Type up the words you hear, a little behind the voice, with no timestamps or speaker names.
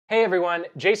Hey everyone,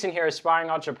 Jason here, aspiring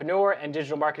entrepreneur and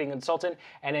digital marketing consultant,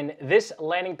 and in this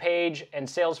landing page and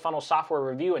sales funnel software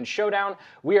review and showdown,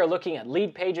 we are looking at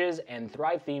LeadPages and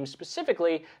Thrive Themes,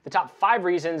 specifically the top 5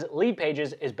 reasons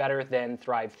LeadPages is better than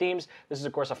Thrive Themes. This is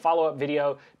of course a follow-up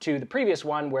video to the previous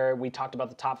one where we talked about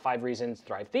the top 5 reasons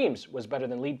Thrive Themes was better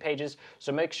than LeadPages,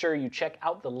 so make sure you check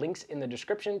out the links in the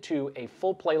description to a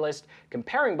full playlist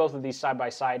comparing both of these side by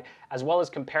side, as well as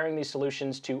comparing these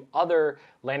solutions to other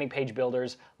landing page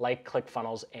builders like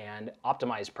ClickFunnels and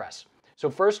OptimizePress.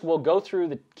 So first, we'll go through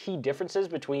the key differences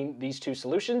between these two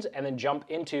solutions and then jump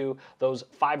into those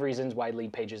 5 reasons why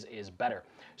LeadPages is better.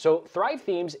 So Thrive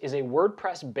Themes is a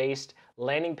WordPress-based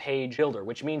landing page builder,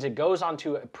 which means it goes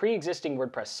onto a pre-existing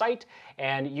WordPress site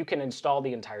and you can install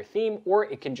the entire theme, or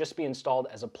it can just be installed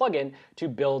as a plugin to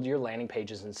build your landing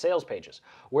pages and sales pages.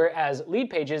 Whereas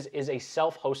LeadPages is a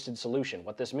self-hosted solution.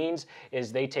 What this means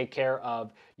is they take care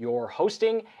of your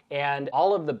hosting and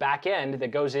all of the back end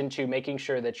that goes into making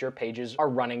sure that your pages are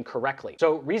running correctly.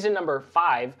 So reason number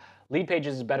 5, LeadPages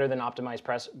is better than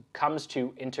OptimizePress comes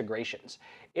to integrations.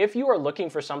 If you are looking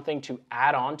for something to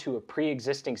add on to a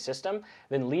pre-existing system,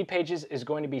 then LeadPages is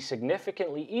going to be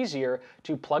significantly easier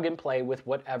to plug and play with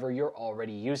whatever you're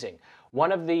already using.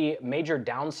 One of the major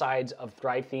downsides of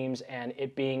Thrive Themes and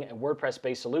it being a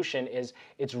WordPress-based solution is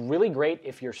it's really great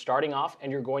if you're starting off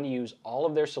and you're going to use all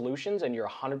of their solutions and you're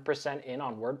 100% in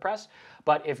on WordPress.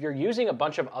 But if you're using a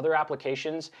bunch of other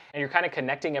applications and you're kind of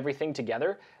connecting everything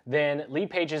together, then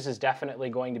LeadPages is definitely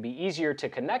going to be easier to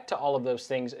connect to all of those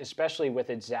things, especially with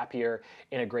its Zapier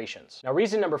integrations. Now,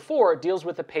 reason number 4 deals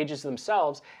with the pages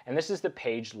themselves, and this is the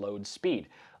page load speed.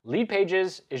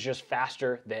 LeadPages is just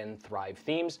faster than Thrive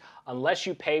Themes. Unless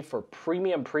you pay for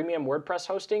premium WordPress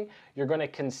hosting, you're going to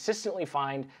consistently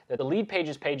find that the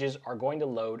LeadPages pages are going to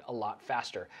load a lot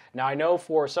faster. Now, I know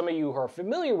for some of you who are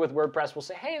familiar with WordPress will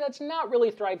say, hey, that's not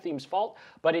really Thrive Themes' fault,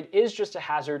 but it is just a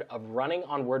hazard of running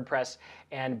on WordPress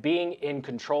and being in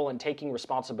control and taking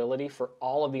responsibility for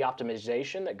all of the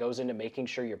optimization that goes into making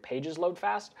sure your pages load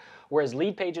fast. Whereas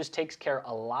LeadPages takes care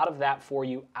a lot of that for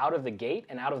you out of the gate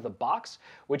and out of the box,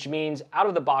 which means out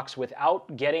of the box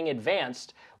without getting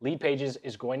advanced, LeadPages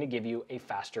is going to give you a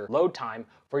faster load time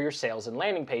for your sales and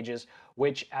landing pages,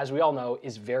 which, as we all know,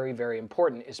 is very, very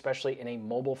important, especially in a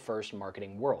mobile-first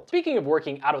marketing world. Speaking of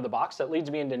working out of the box, that leads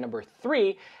me into number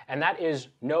 3, and that is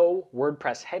no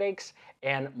WordPress headaches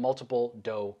and multiple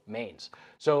domains.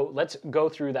 So let's go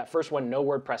through that first one, no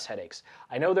WordPress headaches.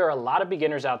 I know there are a lot of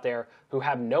beginners out there who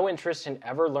have no interest in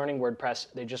ever learning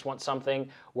WordPress. They just want something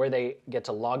where they get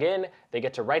to log in, they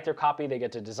get to write their copy, they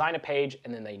get to design a page,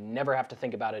 and then they never have to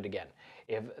think about it again.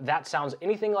 If that sounds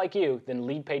anything like you, then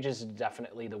LeadPages is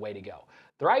definitely the way to go.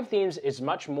 Thrive Themes is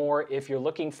much more if you're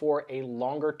looking for a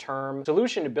longer term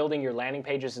solution to building your landing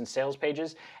pages and sales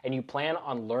pages, and you plan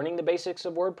on learning the basics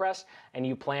of WordPress, and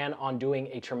you plan on doing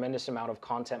a tremendous amount of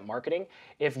content marketing.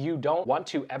 If you don't want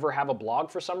to ever have a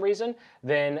blog for some reason,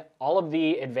 then all of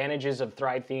the advantages of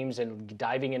Thrive Themes and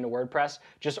diving into WordPress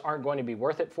just aren't going to be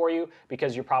worth it for you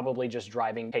because you're probably just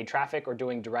driving paid traffic or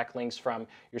doing direct links from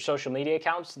your social media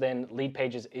accounts. Then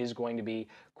LeadPages is going to be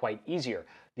quite easier.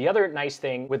 The other nice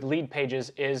thing with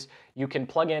LeadPages is you can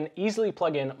easily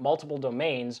plug in multiple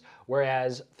domains,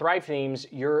 whereas Thrive Themes,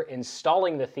 you're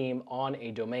installing the theme on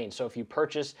a domain. So if you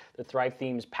purchase the Thrive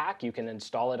Themes pack, you can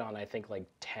install it on, I think, like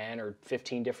 10 or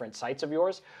 15 different sites of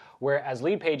yours. Whereas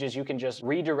LeadPages, you can just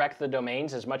redirect the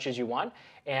domains as much as you want,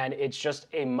 and it's just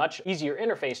a much easier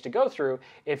interface to go through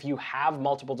if you have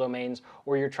multiple domains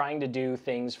or you're trying to do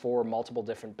things for multiple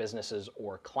different businesses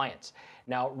or clients.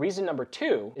 Now, reason number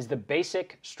 2 is the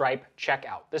basic Stripe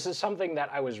checkout. This is something that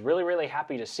I was really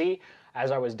happy to see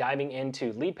as I was diving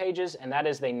into LeadPages, and that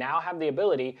is they now have the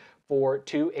ability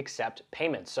to accept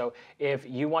payments. So if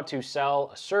you want to sell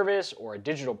a service or a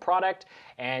digital product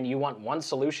and you want one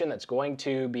solution that's going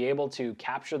to be able to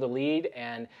capture the lead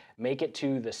and make it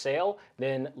to the sale,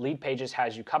 then LeadPages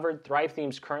has you covered. Thrive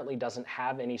Themes currently doesn't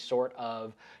have any sort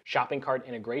of shopping cart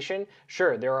integration.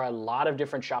 Sure, there are a lot of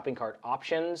different shopping cart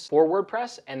options for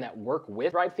WordPress and that work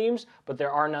with Thrive Themes, but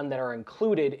there are none that are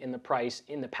included in the price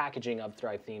in the packaging of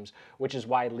Thrive Themes, which is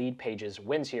why LeadPages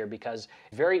wins here, because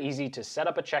it's very easy to set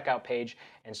up a checkout page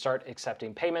and start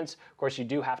accepting payments. Of course, you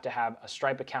do have to have a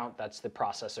Stripe account. That's the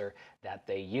processor that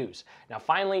they use. Now,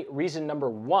 finally, reason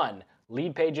number 1,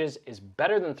 LeadPages is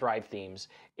better than Thrive Themes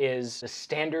is the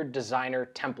standard designer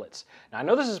templates. Now, I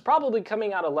know this is probably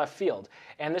coming out of left field,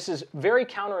 and this is very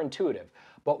counterintuitive,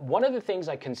 but one of the things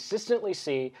I consistently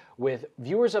see with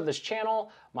viewers of this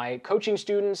channel, my coaching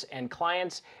students and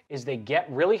clients, is they get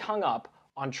really hung up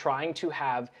on trying to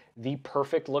have the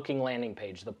perfect looking landing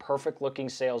page, the perfect looking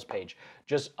sales page,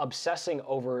 just obsessing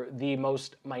over the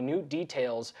most minute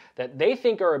details that they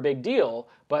think are a big deal,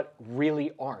 but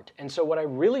really aren't. And so what I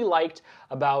really liked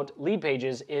about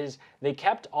LeadPages is they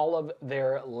kept all of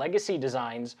their legacy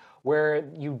designs where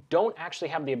you don't actually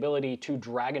have the ability to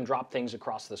drag and drop things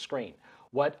across the screen.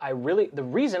 The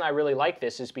reason I really like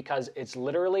this is because it's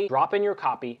literally drop in your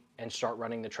copy and start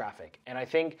running the traffic. And I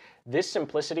think this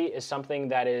simplicity is something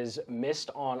that is missed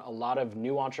on a lot of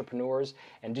new entrepreneurs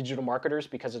and digital marketers,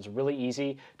 because it's really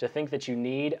easy to think that you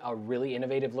need a really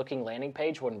innovative looking landing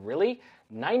page when really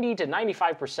 90 to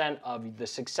 95% of the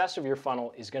success of your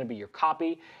funnel is going to be your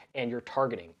copy and your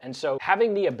targeting. And so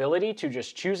having the ability to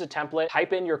just choose a template,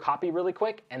 type in your copy really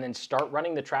quick, and then start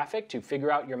running the traffic to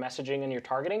figure out your messaging and your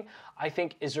targeting, I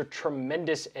think is a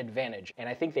tremendous advantage. And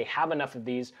I think they have enough of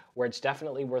these where it's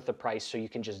definitely worth the price, so you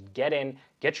can just get in,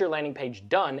 get your landing page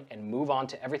done, and move on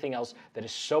to everything else that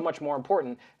is so much more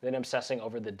important than obsessing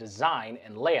over the design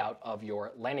and layout of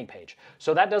your landing page.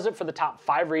 So that does it for the top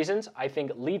 5 reasons I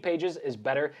think LeadPages is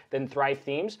better than Thrive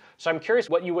Themes. So I'm curious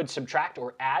what you would subtract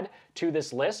or add to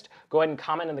this list. Go ahead and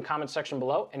comment in the comment section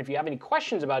below. And if you have any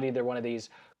questions about either one of these,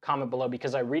 comment below,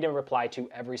 because I read and reply to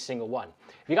every single one.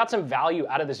 If you got some value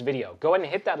out of this video, go ahead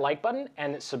and hit that like button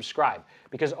and subscribe,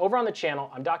 because over on the channel,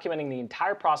 I'm documenting the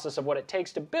entire process of what it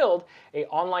takes to build an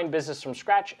online business from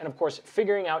scratch. And of course,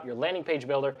 figuring out your landing page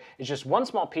builder is just one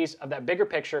small piece of that bigger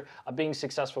picture of being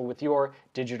successful with your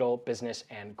digital business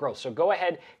and growth. So go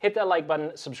ahead, hit that like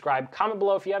button, subscribe, comment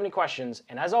below if you have any questions.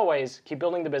 And as always, keep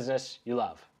building the business you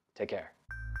love. Take care.